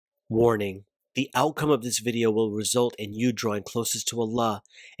Warning: the outcome of this video will result in you drawing closest to Allah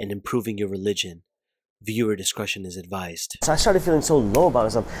and improving your religion. Viewer discretion is advised. So I started feeling so low about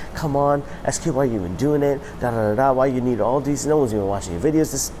myself. Come on, SQ, why are you even doing it? Why you need all these? No one's even watching your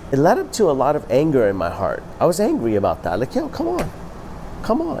videos. It led up to a lot of anger in my heart. I was angry about that. Like, yo, come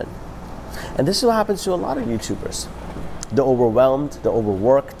on. And this is what happens to a lot of YouTubers. They're overwhelmed, they're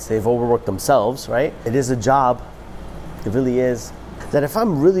overworked, they've overworked themselves, right? It is a job. It really is. That if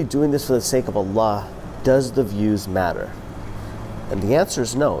I'm really doing this for the sake of Allah, does the views matter? And the answer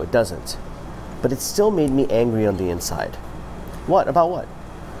is no, it doesn't. But it still made me angry on the inside. What? About what?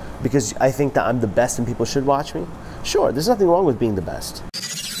 Because I think that I'm the best and people should watch me? Sure, there's nothing wrong with being the best.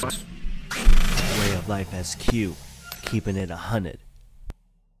 WAYOFLIFESQ, keeping it 100.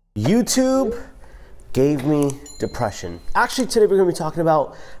 YouTube gave me depression. Actually, today we're going to be talking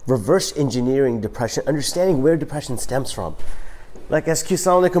about reverse engineering depression, understanding where depression stems from. Like, SQ,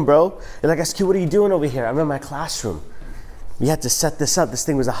 assalamu alaikum, bro. You're like, SQ, what are you doing over here? I'm in my classroom. We had to set this up. This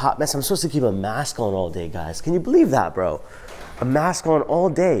thing was a hot mess. I'm supposed to keep a mask on all day, guys. Can you believe that, bro? A mask on all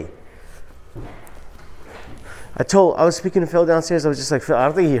day. I was speaking to Phil downstairs. I was just like, Phil, I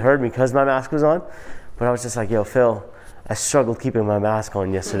don't think he heard me because my mask was on. But I was just like, yo, Phil, I struggled keeping my mask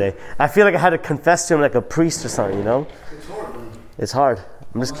on yesterday. I feel like I had to confess to him like a priest or something, you know? It's hard, man. It's hard.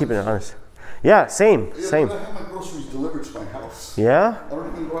 I'm just keeping it honest. Yeah, same. I have my groceries delivered to my house. Yeah? I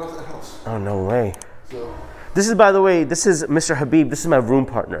don't even go out of the house. Oh, no way. So, This is, by the way, this is Mr. Habib. This is my room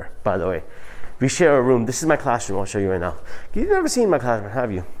partner, by the way. We share a room. This is my classroom. I'll show you right now. You've never seen my classroom,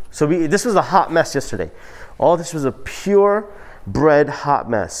 have you? So this was a hot mess yesterday. All this was a purebred hot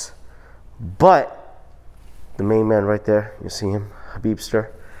mess. But the main man right there, you see him, Habibster.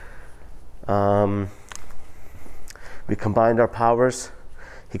 We combined our powers.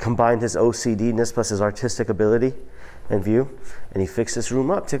 He combined his OCD-ness plus his artistic ability and view, and he fixed this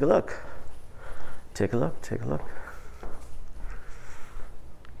room up. Take a look. Take a look, take a look.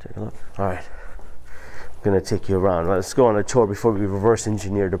 Take a look. All right. I'm gonna take you around. Let's go on a tour before we reverse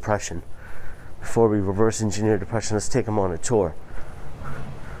engineer depression. Before we reverse engineer depression, let's take them on a tour.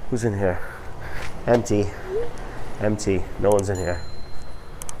 Who's in here? Empty. Empty. No one's in here.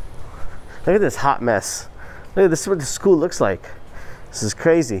 Look at this hot mess. Look at this, what the school looks like. This is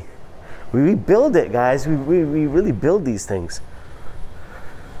crazy. We rebuild it, guys. We really build these things.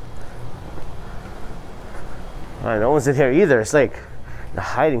 All right, no one's in here either. It's like they're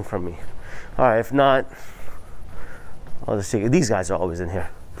hiding from me. All right, if not, I'll just take it. These guys are always in here.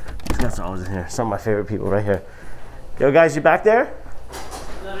 These guys are always in here. Some of my favorite people right here. Yo, guys, you back there?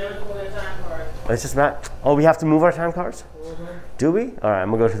 No, they were pulling their time card. Oh, it's just Matt. Oh, we have to move our time cards? Do we? All right,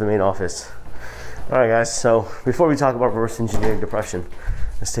 I'm gonna go to the main office. All right, guys, so before we talk about reverse engineering depression,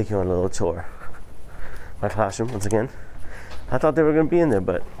 let's take you on a little tour. My classroom, once again. I thought they were gonna be in there,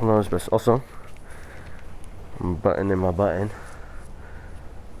 but who knows, but also, I'm buttoning my button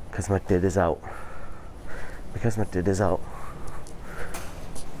because my did is out. Because my did is out.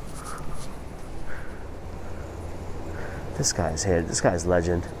 This guy's here. This guy's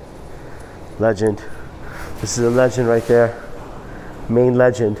legend. Legend. This is a legend right there. Main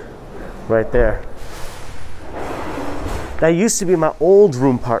legend right there. That used to be my old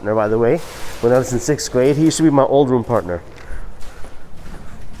room partner, by the way. When I was in 6th grade, he used to be my old room partner.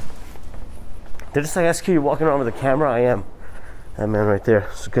 They're just like, SQ, you're walking around with a camera? I am. That man right there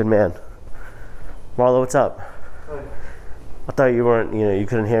is a good man. Marlo, what's up? Hi. I thought you weren't, you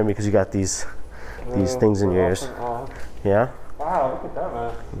couldn't hear me because you got these things in your ears. Yeah? Wow, look at that,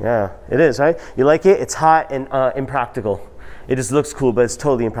 man. Yeah, it is, right? You like it? It's hot and impractical. It just looks cool, but it's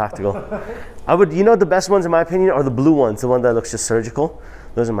totally impractical. The best ones in my opinion are the blue ones, the one that looks just surgical.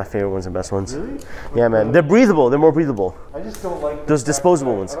 Those are my favorite ones and best ones. Really? Yeah, man. They're breathable. They're more breathable. I just don't like Those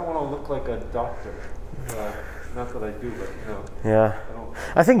disposable ones. I don't want to look like a doctor. Not that I do, but Yeah.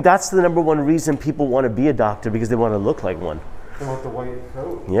 I think that's the number one reason people want to be a doctor, because they want to look like one. They want the white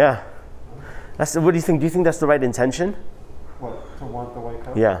coat. Yeah. What do you think? Do you think that's the right intention? What, to want the white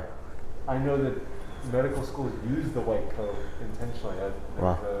coat? Yeah. I know that medical schools use the white coat intentionally.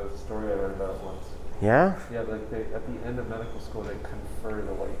 Wow. There's a story I read about once. Yeah? Yeah, like at the end of medical school, they confer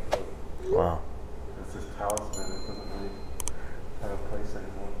the white coat. Wow. It's this talisman that doesn't really have a place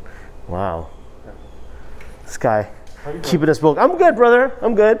anymore. Wow. Yeah. This guy How you keeping us both. I'm good, brother.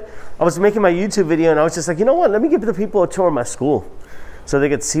 I'm good. I was making my YouTube video and I was just like, you know what? Let me give the people a tour of my school so they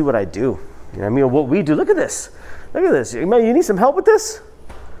could see what I do. You know what I mean? What we do. Look at this. Look at this. Man, you need some help with this?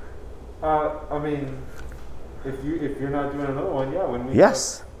 I mean, if you're not doing another one, yeah. When we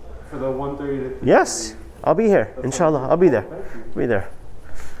Yes. For the 1:30 to 2:30. Yes. I'll be here. That's Inshallah. fine. I'll be there. Thank you. Be there.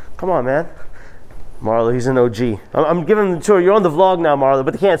 Come on, man. Marlo, he's an OG. I'm giving him the tour. You're on the vlog now, Marlo,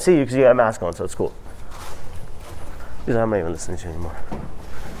 but they can't see you because you got a mask on, so it's cool. He's like, I'm not even listening to you anymore.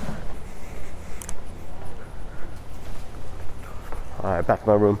 All right, back to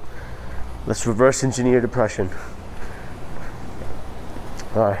my room. Let's reverse engineer depression.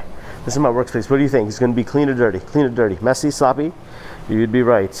 All right, this is my workspace. What do you think? It's going to be clean or dirty? Clean or dirty? Messy, sloppy? You'd be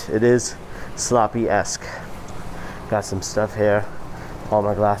right. It is sloppy-esque. Got some stuff here. All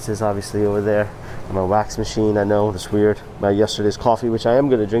my glasses, obviously, over there. My wax machine, I know, it's weird. My yesterday's coffee, which I am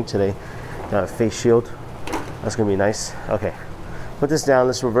going to drink today. Got a face shield. That's going to be nice. Okay, put this down.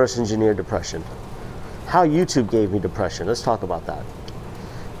 Let's reverse engineer depression. How YouTube gave me depression. Let's talk about that.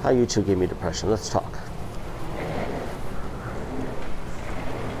 How YouTube gave me depression. Let's talk.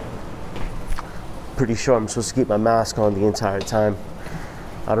 Pretty sure I'm supposed to keep my mask on the entire time.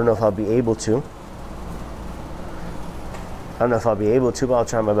 I don't know if I'll be able to. But I'll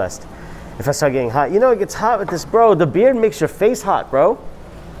try my best. If I start getting hot, you know it gets hot with this, bro. The beard makes your face hot, bro.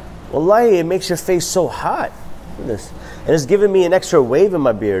 Wallahi, it makes your face so hot. Look at this. And it's giving me an extra wave in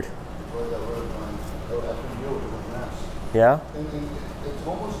my beard. Yeah? And it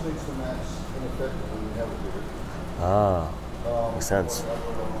almost makes the mask ineffective when you have a beard. Ah, makes sense.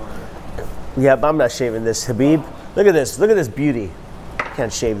 Yeah, but I'm not shaving this, Habib. Look at this. Look at this beauty.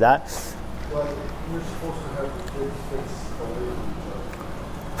 Can't shave that. Well, you're supposed to have the face away from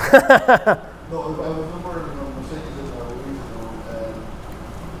each other. No, I remember in Mercedes in our living room,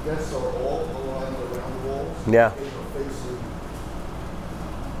 and guests are all aligned around the walls. Yeah. And are facing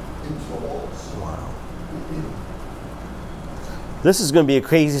into the walls. Wow. This is going to be a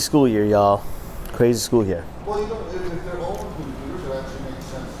crazy school year, y'all. Crazy school year. Well, you know, if they're all on computers, it actually makes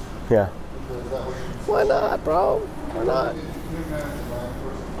sense. Yeah. Because that way Why not, bro? Why not? if you imagine a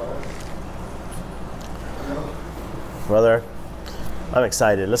 9-person class, you know, Brother, I'm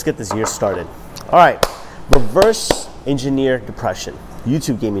excited. Let's get this year started. All right. Reverse engineer depression.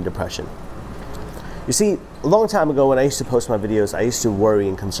 YouTube gave me depression. You see, a long time ago when I used to post my videos, I used to worry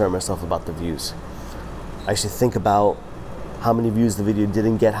and concern myself about the views. I used to think about how many views the video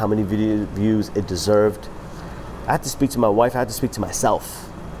didn't get, how many views it deserved. I had to speak to my wife, I had to speak to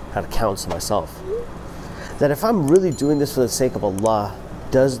myself, I had to counsel myself. That if I'm really doing this for the sake of Allah,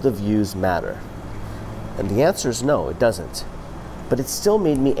 does the views matter? And the answer is no, it doesn't. But it still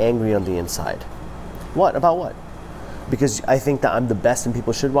made me angry on the inside. What? About what? Because I think that I'm the best and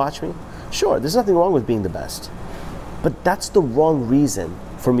people should watch me? Sure, there's nothing wrong with being the best. But that's the wrong reason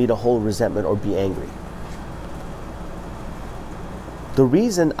for me to hold resentment or be angry. The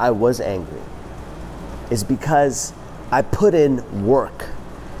reason I was angry is because I put in work,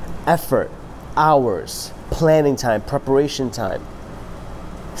 effort, hours, planning time, preparation time,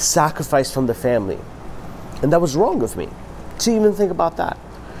 sacrifice from the family. And that was wrong with me to even think about that.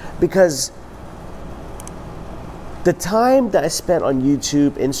 Because the time that I spent on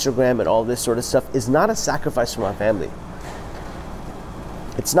YouTube, Instagram, and all this sort of stuff is not a sacrifice for my family.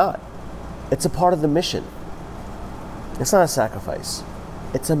 It's not. It's a part of the mission. It's not a sacrifice.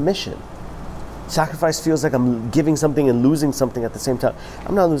 It's a mission. Sacrifice feels like I'm giving something and losing something at the same time.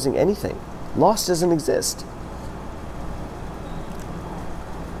 I'm not losing anything. Loss doesn't exist.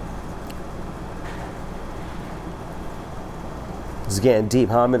 This is getting deep,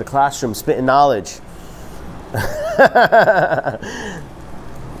 huh? I'm in the classroom spitting knowledge.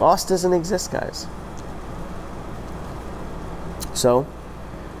 Loss doesn't exist, guys. So,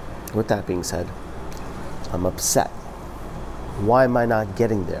 with that being said, I'm upset. Why am I not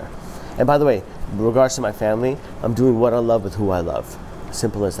getting there? And by the way, in regards to my family, I'm doing what I love with who I love.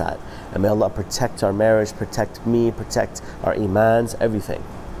 Simple as that. And may Allah protect our marriage, protect me, protect our imans, everything.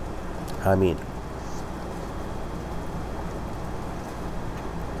 Ameen.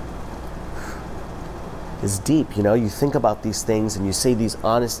 It's deep, you know. You think about these things and you say these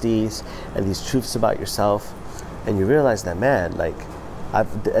honesties and these truths about yourself, and you realize that, man, like,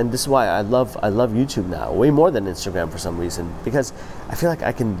 and this is why I love YouTube now, way more than Instagram for some reason, because I feel like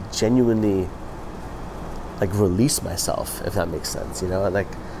I can genuinely, like, release myself, if that makes sense, you know, like,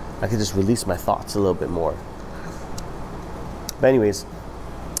 I could just release my thoughts a little bit more. But anyways,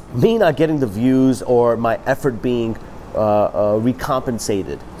 me not getting the views or my effort being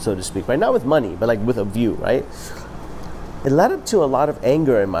recompensated, so to speak, right? Not with money, but like with a view, right? It led up to a lot of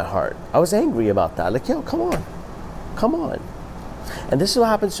anger in my heart. I was angry about that. Like, yo, come on. And this is what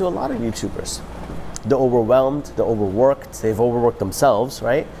happens to a lot of YouTubers. They're overwhelmed, they're overworked, they've overworked themselves,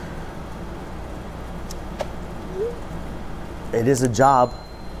 right? It is a job.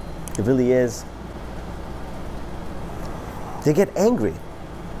 It really is. They get angry.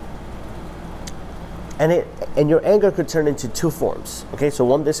 And your anger could turn into two forms. Okay, so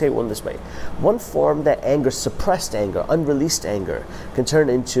one this way, one this way. One form that anger, suppressed anger, unreleased anger, can turn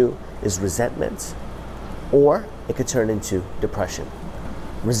into is resentment, or it could turn into depression.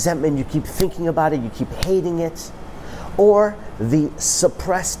 Resentment, you keep thinking about it, you keep hating it, or the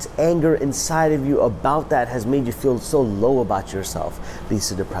suppressed anger inside of you about that has made you feel so low about yourself, leads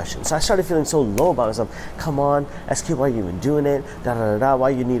to depression. So I started feeling so low about myself. Come on, SQ, why are you even doing it? Why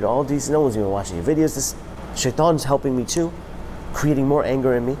you need all these? No one's even watching your videos. This shaitan's helping me too, creating more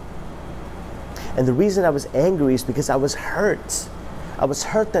anger in me. And the reason I was angry is because I was hurt. I was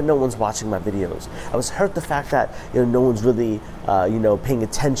hurt that no one's watching my videos. I was hurt the fact that no one's really paying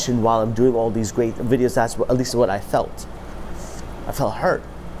attention while I'm doing all these great videos. That's at least what I felt. I felt hurt.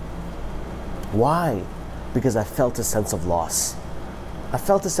 Why? Because I felt a sense of loss.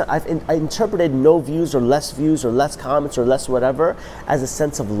 I interpreted no views or less comments or less whatever as a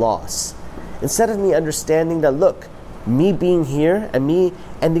sense of loss. Instead of me understanding that, look, me being here and me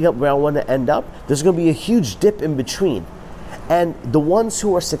ending up where I want to end up, there's going to be a huge dip in between. And the ones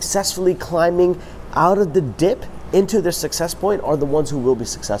who are successfully climbing out of the dip into their success point are the ones who will be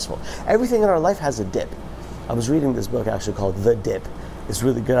successful. Everything in our life has a dip. I was reading this book actually called The Dip. It's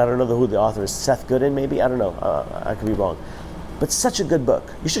really good. I don't know who the author is. Seth Godin, maybe? I don't know. I could be wrong. But it's such a good book.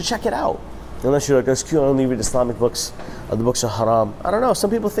 You should check it out. Unless you're like, SQ, I only read Islamic books. The books are haram. I don't know. Some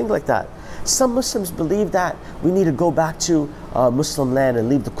people think like that. Some Muslims believe that we need to go back to Muslim land and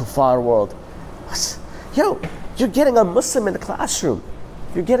leave the kuffar world. Yo, you're getting a Muslim in the classroom.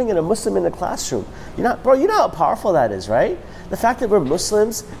 You're getting a Muslim in the classroom. You know how powerful that is, right? The fact that we're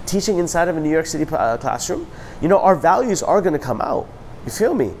Muslims teaching inside of a New York City classroom, our values are going to come out. You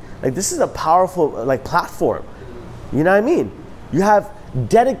feel me? Like, this is a powerful platform. You know what I mean? You have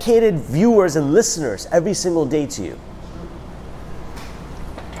dedicated viewers and listeners every single day to you.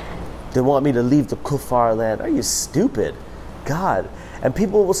 They want me to leave the kuffar land. Are you stupid? God. And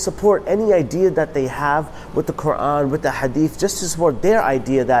people will support any idea that they have with the Quran, with the Hadith, just to support their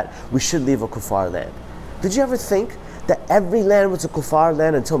idea that we should leave a kuffar land. Did you ever think that every land was a kuffar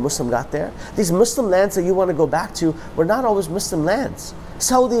land until Muslim got there? These Muslim lands that you want to go back to were not always Muslim lands.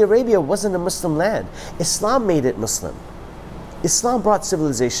 Saudi Arabia wasn't a Muslim land. Islam made it Muslim. Islam brought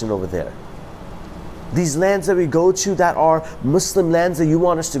civilization over there. These lands that we go to that are Muslim lands that you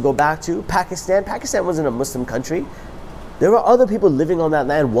want us to go back to, Pakistan wasn't a Muslim country. There were other people living on that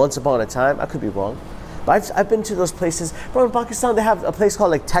land once upon a time. I could be wrong. But I've been to those places. Bro, in Pakistan, they have a place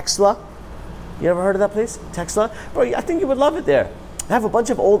called Texla. You ever heard of that place? Texla? Bro, I think you would love it there. They have a bunch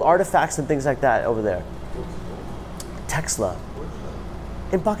of old artifacts and things like that over there. Texla.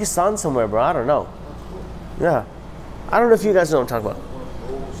 In Pakistan somewhere, bro. I don't know. Yeah. I don't know if you guys know what I'm talking about.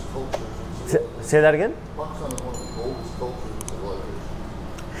 Say that again? Pakistan is one of the oldest cultures of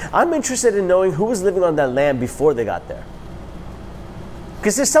civilization. I'm interested in knowing who was living on that land before they got there.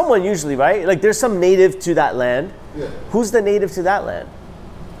 Because there's someone usually, right? Like there's some native to that land. Yeah. Who's the native to that land?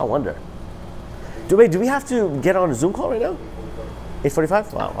 I wonder. Do we have to get on a Zoom call right now?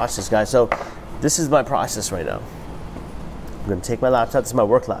 8:45? Wow, watch this, guy. So this is my process right now. I'm going to take my laptop. This is my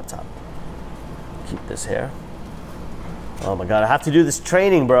work laptop. Keep this here. Oh my God, I have to do this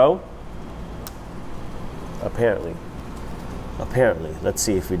training, bro. Apparently. Let's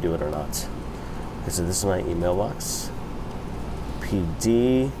see if we do it or not. Okay, so this is my email box.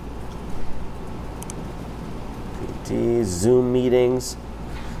 PD, Zoom meetings.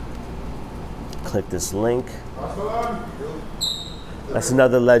 Click this link. That's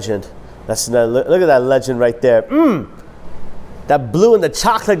another legend. Look at that legend right there. That blue and the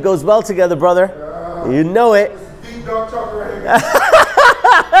chocolate goes well together, brother. You know it. Deep dark chocolate right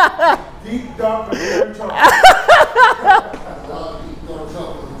here. Deep dark chocolate.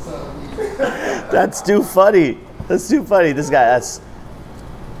 That's too funny. This guy,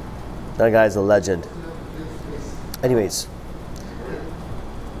 that guy's a legend. Anyways,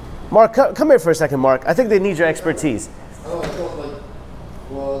 Mark, come here for a second, Mark. I think they need your expertise. Oh, I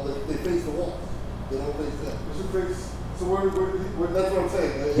thought they face the wall. They don't face that. So that's what I'm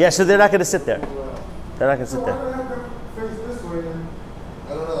saying. Yeah, so they're not going to sit there. They're not going to sit there. Why do they have them face this way then? I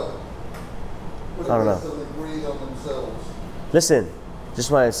don't know. I don't know. So they breathe on themselves. Listen,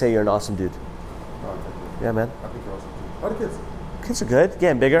 just wanted to say you're an awesome dude. Yeah, man. I think they're awesome too. How are the kids? Kids are good.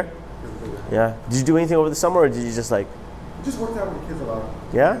 Getting bigger. Yeah. Did you do anything over the summer, or did you just like? We just worked out with the kids a lot.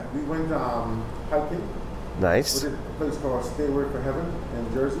 Yeah. We went hiking. Nice. We did a place called Stairway for Heaven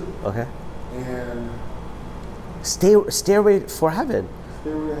in Jersey. Okay. And Stairway for Heaven.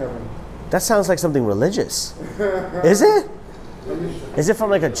 Stairway to Heaven. That sounds like something religious. Is it? Is it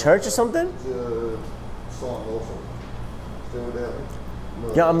from like a church or something? It's a song also. Stairway to Heaven.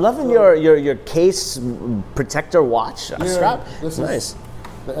 Yeah, I'm loving your case protector watch strap. This Nice. is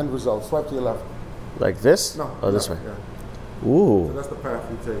the end result. Swipe to your left. Like this? No. Oh, this way. Yeah. Ooh. So that's the path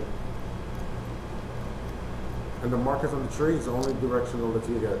you take. And the markers on the tree is the only directional that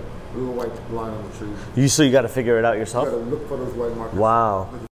you get. A little white line on the tree. So you got to figure it out You yourself? gotta look for those white markers. Wow.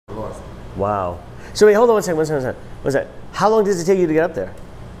 Lost. Wow. So wait, hold on one second. What's that? How long does it take you to get up there?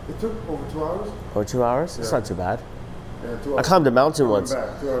 It took over 2 hours. Oh, 2 hours? That's not too bad. Yeah, 2 hours. I climbed a mountain coming once.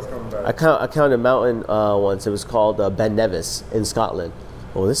 Back. 2 hours coming back. I climbed a mountain once. It was called Ben Nevis in Scotland.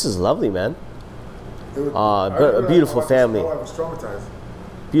 Oh, this is lovely, man. A beautiful family. I was traumatized.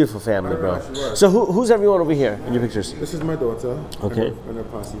 Beautiful family, I didn't bro. realize you were. So who's everyone over here in your pictures? This is my daughter. Okay. And her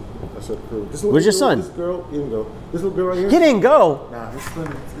posse. That's her crew. Where's your son? This girl, here we go. This little girl right here. He didn't go. Nah, his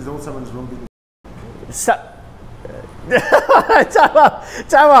son is on someone's room beating. Stop.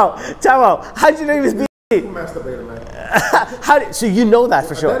 Time out. How'd you know he was beating? Masturbator, man. So you know that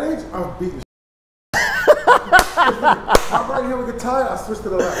for sure. At that age, I was beating. I'm right here with the tie. I switched to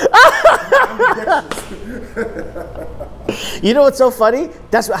the left. You know what's so funny?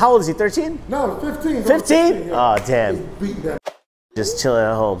 How old is he? 13? No, 15. 15? Yeah. Oh, damn. He's beating that. Just chilling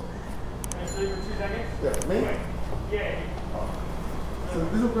at home. Yeah, me? Yeah. So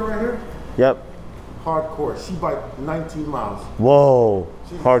this little girl right here, Yep. hardcore. She biked 19 miles. Whoa.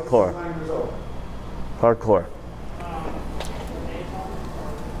 She's Hardcore. 9 years old. Hardcore.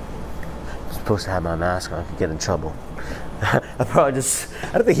 I'm supposed to have my mask on. I could get in trouble. I don't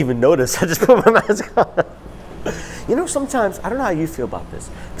think he even noticed. I just put my mask on. You know, sometimes, I don't know how you feel about this,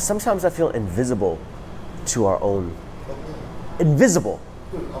 but sometimes I feel invisible to our own. Invisible.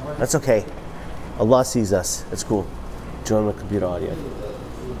 That's okay. Allah sees us. It's cool. Join the computer audio.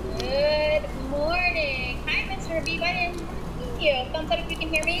 Good morning. Hi, Mr. Habib. I didn't see you. Thumbs up if you can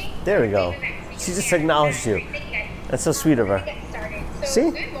hear me. There we go. She just acknowledged you. That's so sweet of her.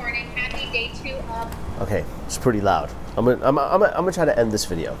 See? Good morning. Happy day 2 of. Okay, it's pretty loud. I'm gonna try to end this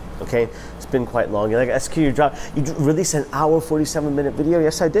video. Okay, it's been quite long. You're like, SQ, you released an hour 47-minute video.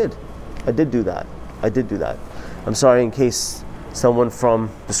 Yes, I did. I did do that. I'm sorry in case someone from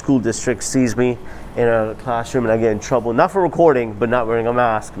the school district sees me in a classroom and I get in trouble. Not for recording, but not wearing a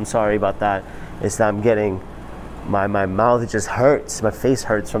mask. I'm sorry about that. It's that I'm getting my mouth just hurts. My face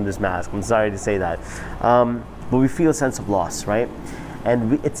hurts from this mask. I'm sorry to say that. But we feel a sense of loss, right?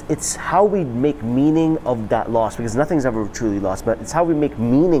 And it's how we make meaning of that loss, because nothing's ever truly lost, but it's how we make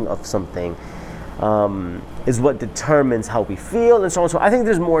meaning of something is what determines how we feel and so on. So I think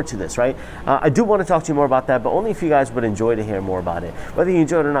there's more to this, right? I do want to talk to you more about that, but only if you guys would enjoy to hear more about it. Whether you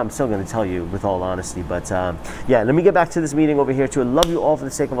enjoy it or not, I'm still going to tell you with all honesty. But yeah, let me get back to this meeting over here too. I love you all for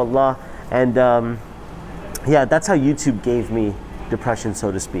the sake of Allah. And yeah, that's how YouTube gave me depression,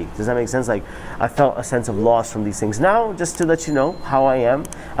 so to speak. Does that make sense? Like, I felt a sense of loss from these things. Now, just to let you know how I am,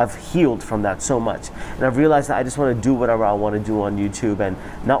 I've healed from that so much. And I've realized that I just want to do whatever I want to do on YouTube and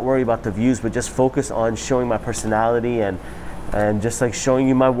not worry about the views, but just focus on showing my personality and just like showing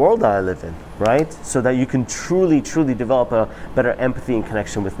you my world that I live in, right? So that you can truly develop a better empathy and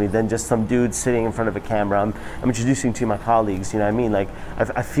connection with me than just some dude sitting in front of a camera. I'm introducing to you my colleagues, you know what I mean? Like,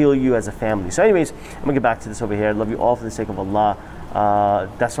 I feel you as a family. So anyways, I'm gonna get back to this over here. I love you all for the sake of Allah.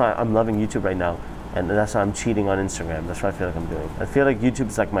 That's why I'm loving YouTube right now. And that's why I'm cheating on Instagram. That's what I feel like I'm doing. I feel like YouTube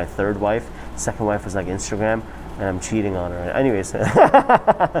is like my third wife. Second wife was like Instagram, and I'm cheating on her. Anyways,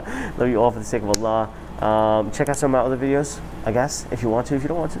 love you all for the sake of Allah. Check out some of my other videos, I guess, if you want to. If you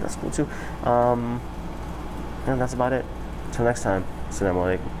don't want to, that's cool too. And that's about it. Until next time,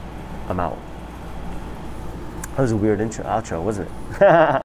 Assalamu alaikum. I'm out. That was a weird outro, wasn't it?